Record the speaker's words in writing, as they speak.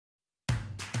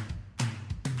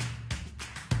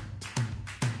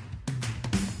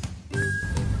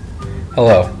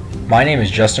Hello, my name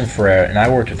is Justin Ferreira and I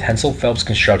worked with Hensel Phelps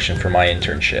Construction for my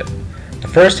internship. The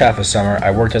first half of summer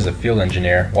I worked as a field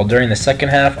engineer, while during the second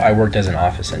half I worked as an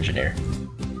office engineer.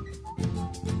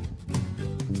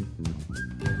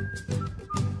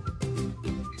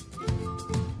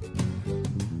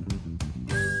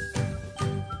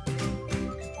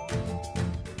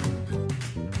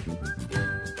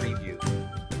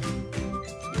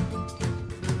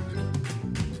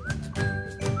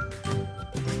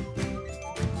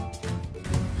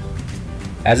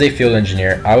 As a field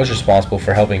engineer, I was responsible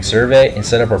for helping survey and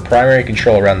set up our primary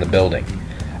control around the building.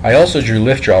 I also drew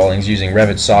lift drawings using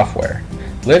Revit software.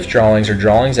 Lift drawings are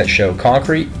drawings that show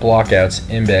concrete, blockouts,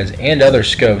 embeds, and other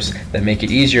scopes that make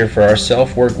it easier for our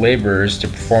self-work laborers to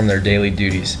perform their daily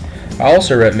duties. I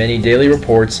also wrote many daily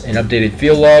reports and updated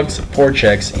field logs, pour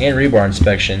checks, and rebar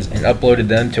inspections and uploaded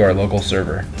them to our local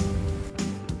server.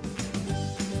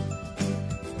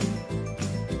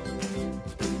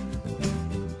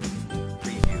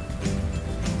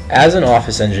 As an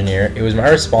office engineer, it was my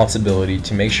responsibility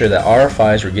to make sure that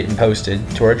RFIs were getting posted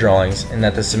to our drawings and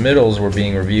that the submittals were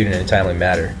being reviewed in a timely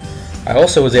manner. I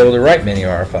also was able to write many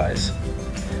RFIs.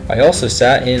 I also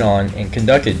sat in on and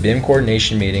conducted BIM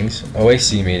coordination meetings,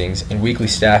 OAC meetings, and weekly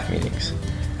staff meetings.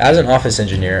 As an office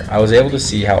engineer, I was able to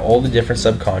see how all the different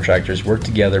subcontractors work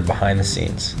together behind the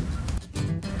scenes.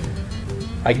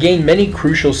 I gained many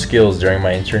crucial skills during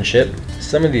my internship.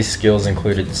 Some of these skills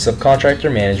included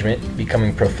subcontractor management,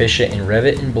 becoming proficient in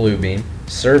Revit and Bluebeam,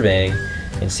 surveying,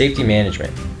 and safety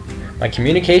management. My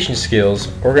communication skills,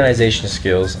 organization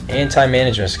skills, and time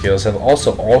management skills have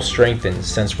also all strengthened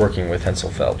since working with Hensel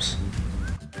Phelps.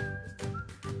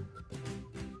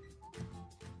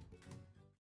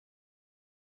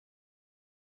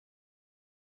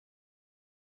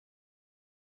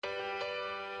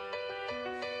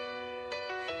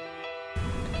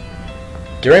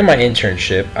 During my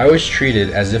internship, I was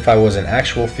treated as if I was an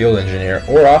actual field engineer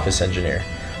or office engineer.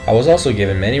 I was also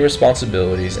given many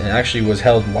responsibilities and actually was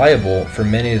held liable for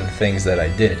many of the things that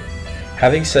I did.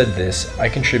 Having said this, I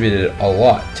contributed a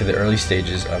lot to the early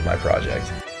stages of my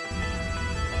project.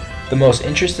 The most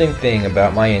interesting thing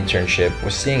about my internship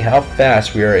was seeing how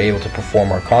fast we were able to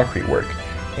perform our concrete work.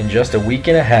 In just a week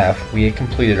and a half, we had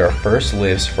completed our first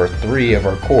lifts for 3 of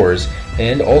our cores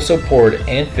and also poured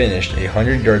and finished a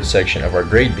 100-yard section of our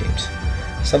grade beams.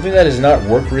 Something that is not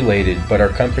work related but our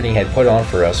company had put on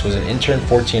for us was an intern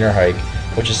 14er hike,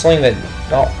 which is something that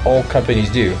not all companies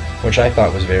do, which I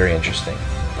thought was very interesting.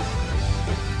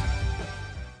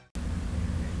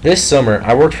 This summer,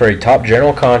 I worked for a top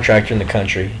general contractor in the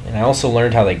country, and I also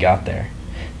learned how they got there.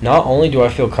 Not only do I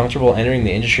feel comfortable entering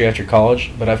the industry after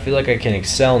college, but I feel like I can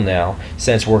excel now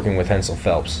since working with Hensel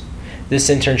Phelps.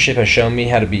 This internship has shown me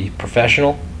how to be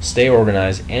professional, stay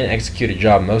organized, and execute a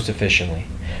job most efficiently.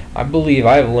 I believe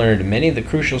I have learned many of the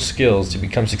crucial skills to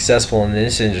become successful in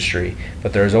this industry,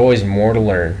 but there is always more to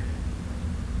learn.